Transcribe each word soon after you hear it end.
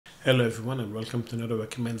Hello everyone and welcome to another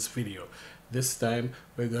recommends video. This time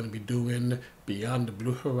we're going to be doing Beyond the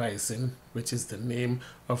Blue Horizon, which is the name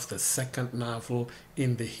of the second novel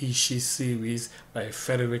in the Heechee series by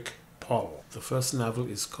Frederik Pohl. The first novel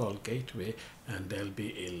is called Gateway, and there'll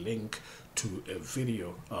be a link to a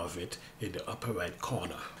video of it in the upper right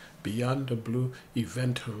corner. Beyond the Blue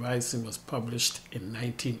Event Horizon was published in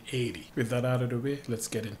 1980. With that out of the way, let's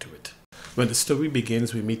get into it. When the story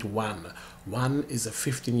begins, we meet Wan. Wan is a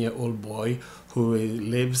 15-year-old boy who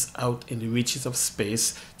lives out in the reaches of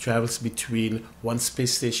space, travels between one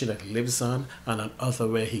space station that he lives on and another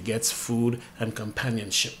where he gets food and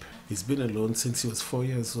companionship. He's been alone since he was 4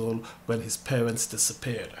 years old when his parents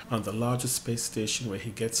disappeared. On the largest space station where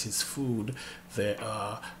he gets his food, there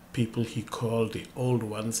are people he called the Old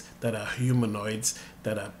Ones that are humanoids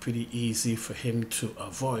that are pretty easy for him to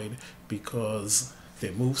avoid because they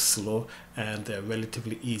move slow and they're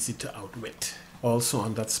relatively easy to outwit. Also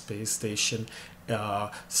on that space station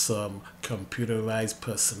are some computerized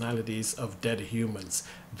personalities of dead humans.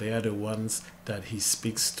 They are the ones that he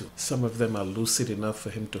speaks to. Some of them are lucid enough for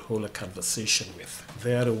him to hold a conversation with.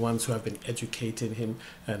 They are the ones who have been educating him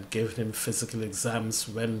and giving him physical exams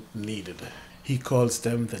when needed. He calls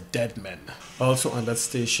them the dead men. Also on that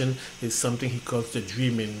station is something he calls the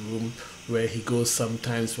dreaming room, where he goes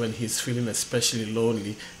sometimes when he's feeling especially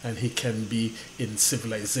lonely and he can be in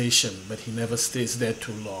civilization, but he never stays there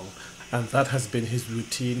too long. And that has been his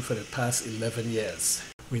routine for the past 11 years.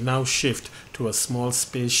 We now shift to a small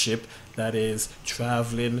spaceship that is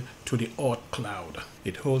traveling to the Oort Cloud.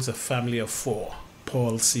 It holds a family of 4.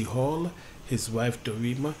 Paul C. Hall, his wife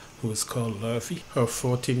Dorima, who is called Lurvy, her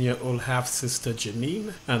 14-year-old half-sister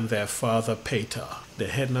Janine, and their father Peter. They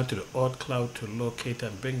head now to the Oort Cloud to locate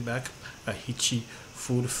and bring back a Heechee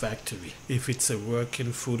food factory. If it's a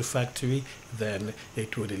working food factory, then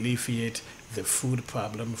it would alleviate the food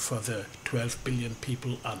problem for the 12 billion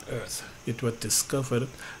people on Earth. It was discovered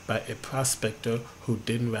by a prospector who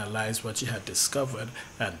didn't realize what she had discovered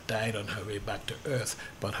and died on her way back to Earth,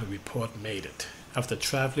 but her report made it. After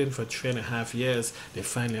traveling for 3.5 years, they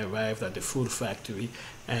finally arrived at the food factory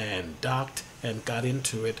and docked and got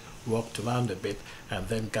into it, walked around a bit, and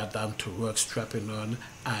then got down to work strapping on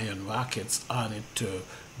iron rockets on it to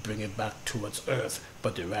bring it back towards Earth.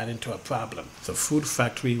 But they ran into a problem. The food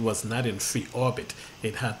factory was not in free orbit.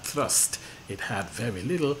 It had thrust. It had very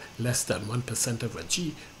little, less than 1% of a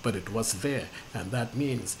G, but it was there. And that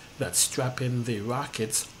means that strapping the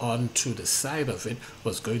rockets onto the side of it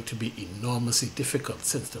was going to be enormously difficult,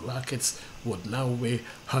 since the rockets would now weigh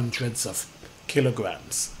hundreds of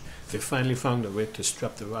kilograms. They finally found a way to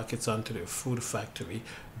strap the rockets onto the food factory,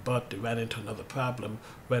 but they ran into another problem.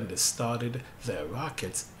 When they started their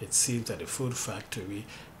rockets, it seems that the food factory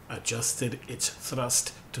adjusted its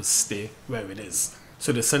thrust to stay where it is.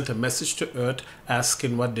 So they sent a message to Earth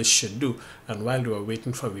asking what they should do, and while they were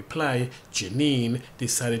waiting for a reply, Janine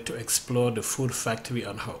decided to explore the food factory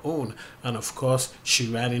on her own, and of course she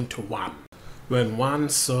ran into Wan. When Wan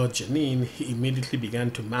saw Janine, he immediately began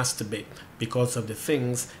to masturbate because of the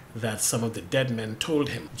things that some of the dead men told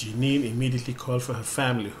him. Janine immediately called for her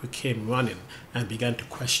family, who came running and began to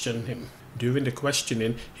question him. During the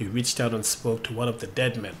questioning, he reached out and spoke to one of the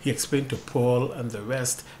dead men. He explained to Paul and the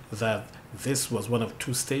rest that this was one of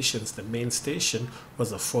 2 stations. The main station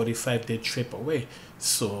was a 45-day trip away.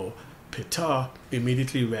 So Peter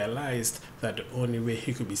immediately realized that the only way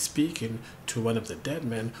he could be speaking to one of the dead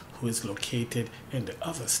men who is located in the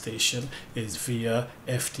other station is via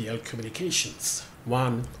FTL communications.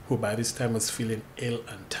 One, who by this time was feeling ill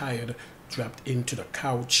and tired, dropped into the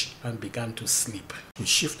couch and began to sleep. We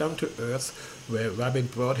shift down to Earth, where Robin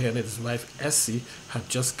Broadhead and his wife Essie had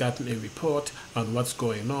just gotten a report on what's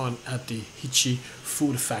going on at the Heechee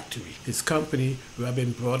food factory. His company,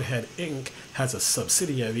 Robin Broadhead Inc., has a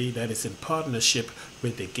subsidiary that is in partnership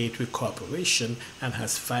with the Gateway Corporation and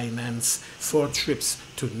has financed 4 trips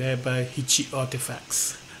to nearby Heechee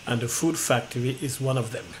artifacts. And the food factory is one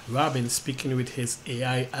of them. Robin, speaking with his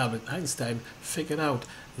AI Albert Einstein, figured out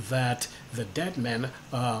that the dead men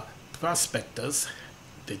are prospectors.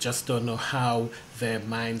 They just don't know how their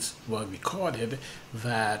minds were recorded,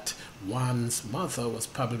 that Wan's mother was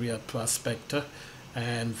probably a prospector,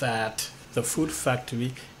 and that the food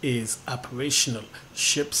factory is operational.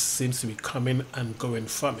 Ships seems to be coming and going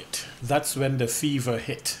from it. That's when the fever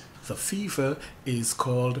hit. The fever is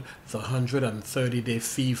called the 130-day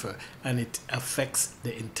fever, and it affects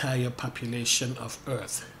the entire population of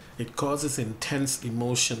Earth. It causes intense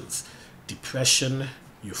emotions, depression,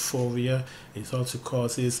 euphoria. It also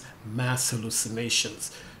causes mass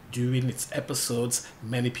hallucinations. During its episodes,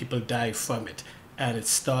 many people die from it, and it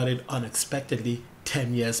started unexpectedly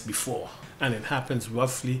 10 years before, and it happens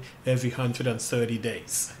roughly every 130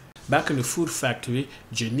 days. Back in the food factory,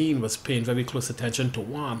 Janine was paying very close attention to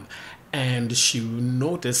Juan, and she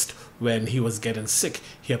noticed when he was getting sick,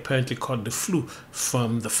 he apparently caught the flu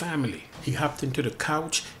from the family. He hopped into the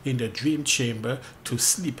couch in the dream chamber to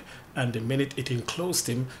sleep, and the minute it enclosed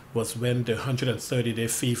him was when the 130-day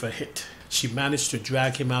fever hit. She managed to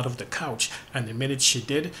drag him out of the couch, and the minute she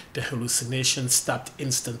did, the hallucination stopped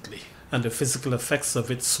instantly, and the physical effects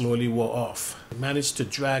of it slowly wore off. They managed to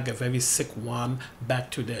drag a very sick Juan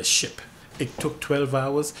back to their ship. It took 12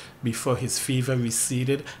 hours before his fever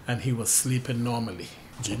receded and he was sleeping normally.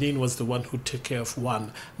 Janine was the one who took care of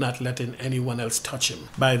Juan, not letting anyone else touch him.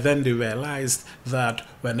 By then they realized that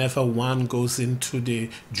whenever Juan goes into the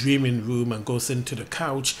dreaming room and goes into the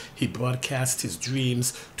couch, he broadcasts his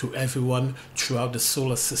dreams to everyone throughout the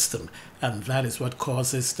solar system, and that is what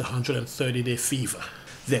causes the 130-day fever.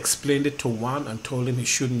 They explained it to Juan and told him he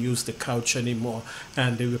shouldn't use the couch anymore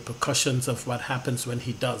and the repercussions of what happens when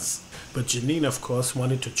he does. But Janine, of course,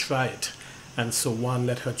 wanted to try it, and so Juan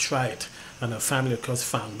let her try it. And her family, of course,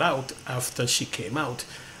 found out after she came out,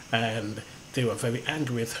 and they were very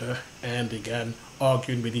angry with her and began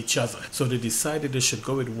arguing with each other. So they decided they should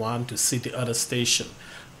go with Juan to see the other station,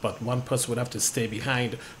 but one person would have to stay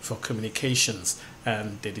behind for communications,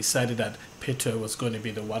 and they decided that Peter was going to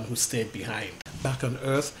be the one who stayed behind. Back on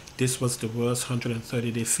Earth, this was the worst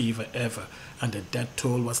 130-day fever ever, and the death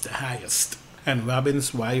toll was the highest. And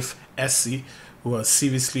Robin's wife, Essie, was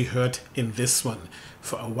seriously hurt in this one.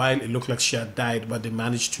 For a while it looked like she had died, but they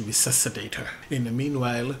managed to resuscitate her. In the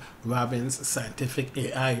meanwhile, Robin's scientific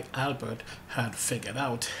AI, Albert, had figured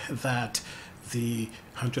out that the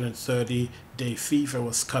 130-day fever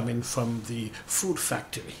was coming from the food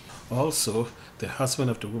factory. Also, the husband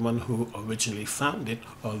of the woman who originally found it,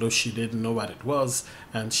 although she didn't know what it was,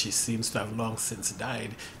 and she seems to have long since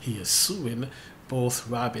died, he is suing both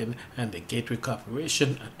Robin and the Gateway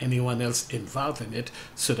Corporation and anyone else involved in it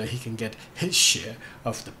so that he can get his share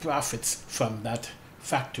of the profits from that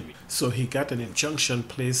factory. So he got an injunction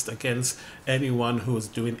placed against anyone who was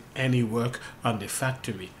doing any work on the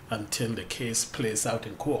factory until the case plays out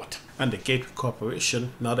in court. And the Gateway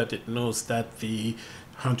Corporation, now that it knows that the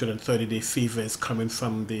 130-day fever is coming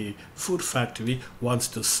from the food factory, wants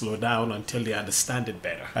to slow down until they understand it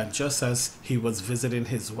better. And just as he was visiting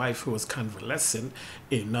his wife who was convalescing,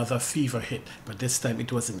 another fever hit, but this time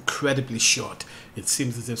it was incredibly short. It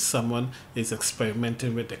seems as if someone is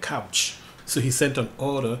experimenting with the couch. So he sent an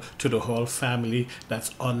order to the whole family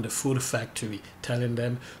that's on the food factory, telling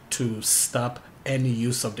them to stop any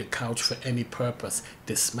use of the couch for any purpose,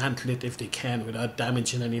 dismantle it if they can without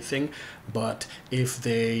damaging anything, but if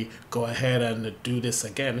they go ahead and do this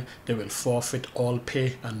again, they will forfeit all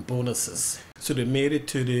pay and bonuses. So they made it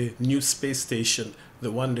to the new space station,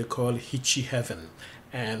 the one they call Heechee Heaven,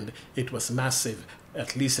 and it was massive,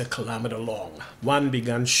 at least a kilometer long. Juan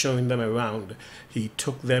began showing them around. He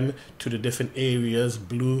took them to the different areas: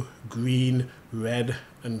 blue, green, red,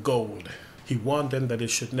 and gold. He warned them that they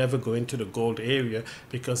should never go into the gold area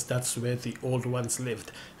because that's where the old ones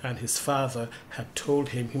lived, and his father had told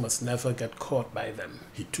him he must never get caught by them.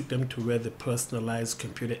 He took them to where the personalized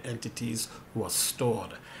computer entities were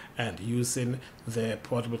stored, and using their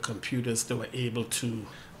portable computers they were able to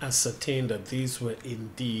ascertain that these were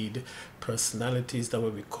indeed personalities that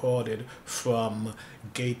were recorded from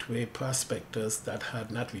Gateway prospectors that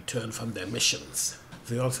had not returned from their missions.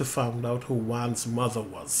 They also found out who Juan's mother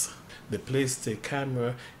was. They placed a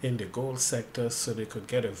camera in the gold sector so they could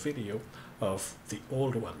get a video of the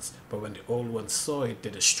old ones, but when the old ones saw it, they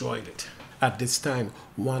destroyed it. At this time,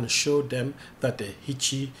 Juan showed them that the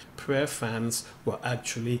Heechee prayer fans were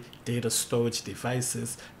actually data storage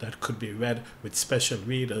devices that could be read with special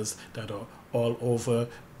readers that are all over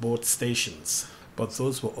both stations. But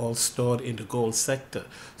those were all stored in the gold sector,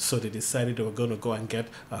 so they decided they were going to go and get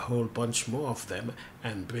a whole bunch more of them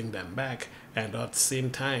and bring them back, and at the same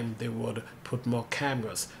time they would put more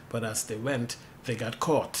cameras, but as they went, they got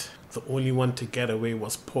caught. The only one to get away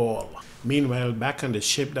was Paul. Meanwhile, back on the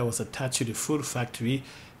ship that was attached to the food factory,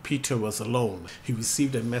 Peter was alone. He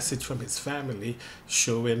received a message from his family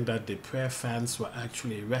showing that the prayer fans were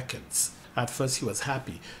actually records. At first he was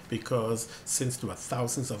happy because since there were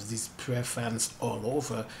thousands of these prayer fans all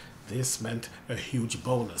over, this meant a huge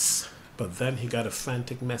bonus. But then he got a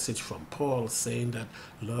frantic message from Paul saying that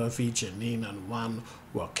Lovey, Janine, and Juan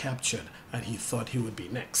were captured and he thought he would be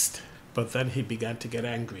next. But then he began to get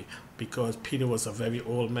angry because Peter was a very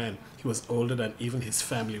old man. He was older than even his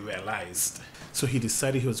family realized. So he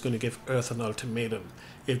decided he was going to give Earth an ultimatum.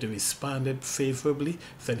 If they responded favorably,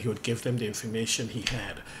 then he would give them the information he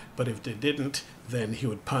had. But if they didn't, then he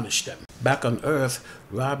would punish them. Back on Earth,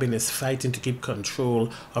 Robin is fighting to keep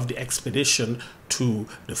control of the expedition to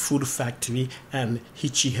the food factory and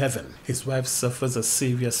Heechee heaven. His wife suffers a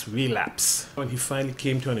serious relapse. When he finally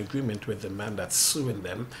came to an agreement with the man that's suing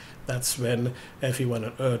them, that's when everyone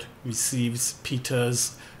on Earth receives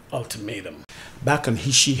Peter's ultimatum. Back on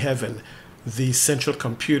Heechee heaven, the central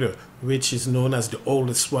computer, which is known as the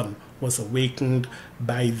oldest one, was awakened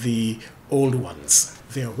by the old ones.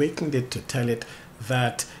 They awakened it to tell it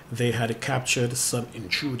that they had captured some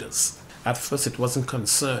intruders. At first it wasn't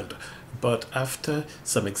concerned, but after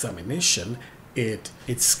some examination, it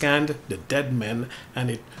scanned the dead men and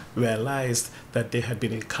it realized that they had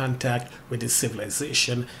been in contact with the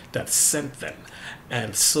civilization that sent them.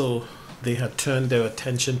 And so they had turned their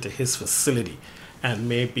attention to his facility and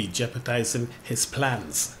may be jeopardizing his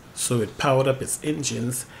plans. So it powered up its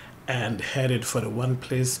engines and headed for the one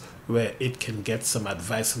place where it can get some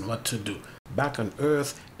advice on what to do. Back on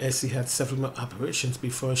Earth, Essie had several more operations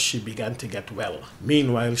before she began to get well.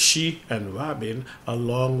 Meanwhile, she and Robin,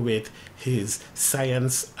 along with his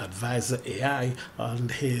science advisor AI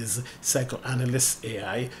and his psychoanalyst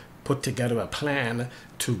AI, put together a plan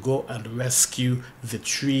to go and rescue the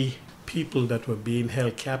 3 people that were being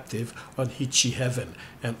held captive on Heechee heaven,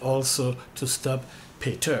 and also to stop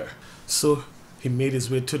Peter. So he made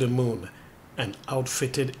his way to the moon and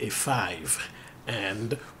outfitted a 5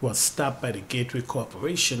 and was stopped by the Gateway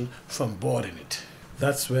Corporation from boarding it.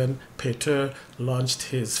 That's when Peter launched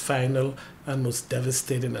his final and most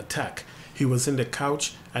devastating attack. He was in the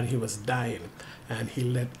couch and he was dying, and he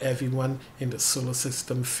let everyone in the solar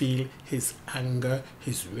system feel his anger,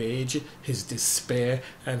 his rage, his despair,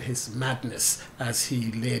 and his madness as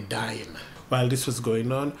he lay dying. While this was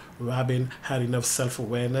going on, Robin had enough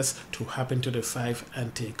self-awareness to hop into the 5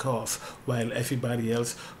 and take off, while everybody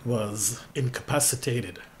else was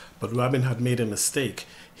incapacitated. But Robin had made a mistake.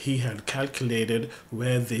 He had calculated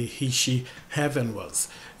where the Heechee heaven was.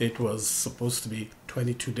 It was supposed to be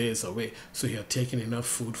 22 days away, so he had taken enough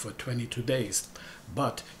food for 22 days.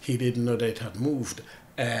 But he didn't know that it had moved,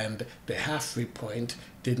 and the halfway point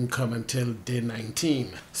didn't come until day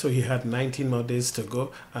 19. So he had 19 more days to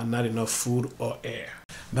go and not enough food or air.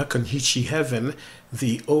 Back on Heechee heaven,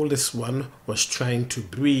 the oldest one was trying to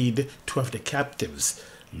breed 2 of the captives,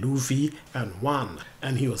 Luvi and Juan,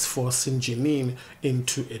 and he was forcing Janine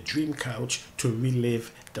into a dream couch to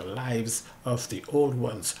relive the lives of the old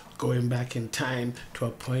ones, going back in time to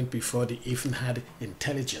a point before they even had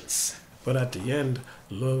intelligence. But at the end,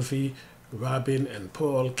 Luvi, Robin, and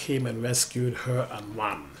Paul came and rescued her and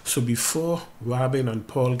Juan. So before Robin and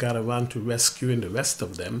Paul got around to rescuing the rest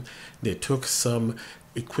of them, they took some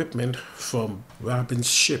equipment from Robin's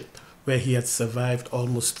ship, where he had survived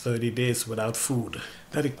almost 30 days without food.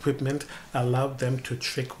 That equipment allowed them to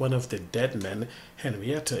trick one of the dead men,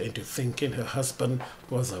 Henrietta, into thinking her husband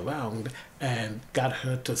was around, and got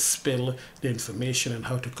her to spill the information on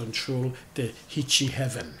how to control the Heechee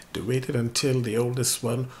heaven. They waited until the oldest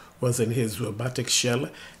one was in his robotic shell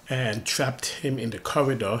and trapped him in the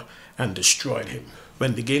corridor and destroyed him.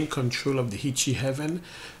 When they gained control of the Heechee heaven,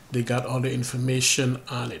 they got all the information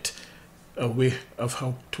on it. A way of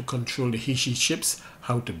how to control the Heechee ships,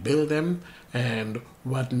 how to build them, and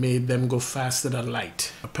what made them go faster than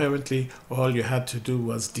light. Apparently, all you had to do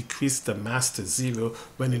was decrease the mass to 0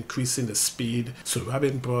 when increasing the speed. So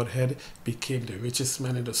Robin Broadhead became the richest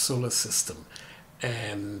man in the solar system,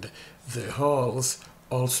 and the Halls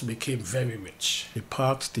also became very rich. They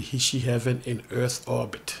parked the Heechee heaven in Earth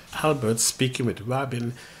orbit. Albert, speaking with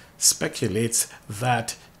Robin, speculates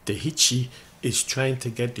that the Heechee is trying to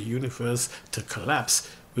get the universe to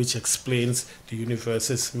collapse, which explains the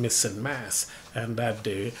universe's missing mass, and that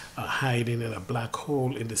they are hiding in a black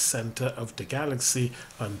hole in the center of the galaxy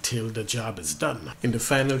until the job is done. In the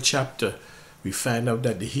final chapter, we find out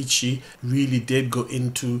that the Heechee really did go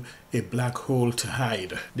into a black hole to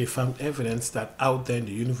hide. They found evidence that out there in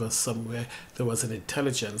the universe somewhere, there was an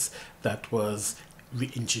intelligence that was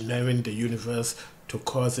re-engineering the universe to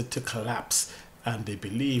cause it to collapse. And they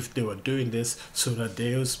believed they were doing this so that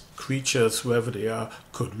those creatures, whoever they are,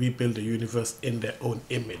 could rebuild the universe in their own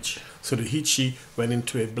image. So the Heechee went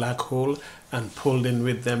into a black hole and pulled in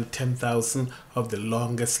with them 10,000 of the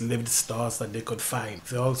longest lived stars that they could find.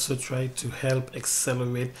 They also tried to help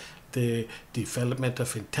accelerate the development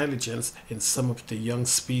of intelligence in some of the young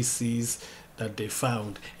species that they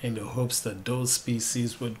found, in the hopes that those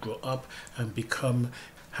species would grow up and become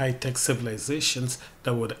high-tech civilizations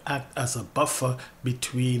that would act as a buffer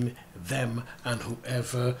between them and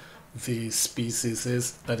whoever the species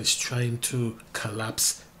is that is trying to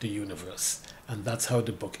collapse the universe. And that's how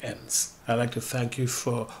the book ends. I'd like to thank you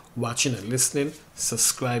for watching and listening.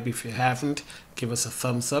 Subscribe if you haven't. Give us a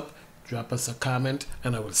thumbs up. Drop us a comment.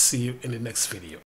 And I will see you in the next video.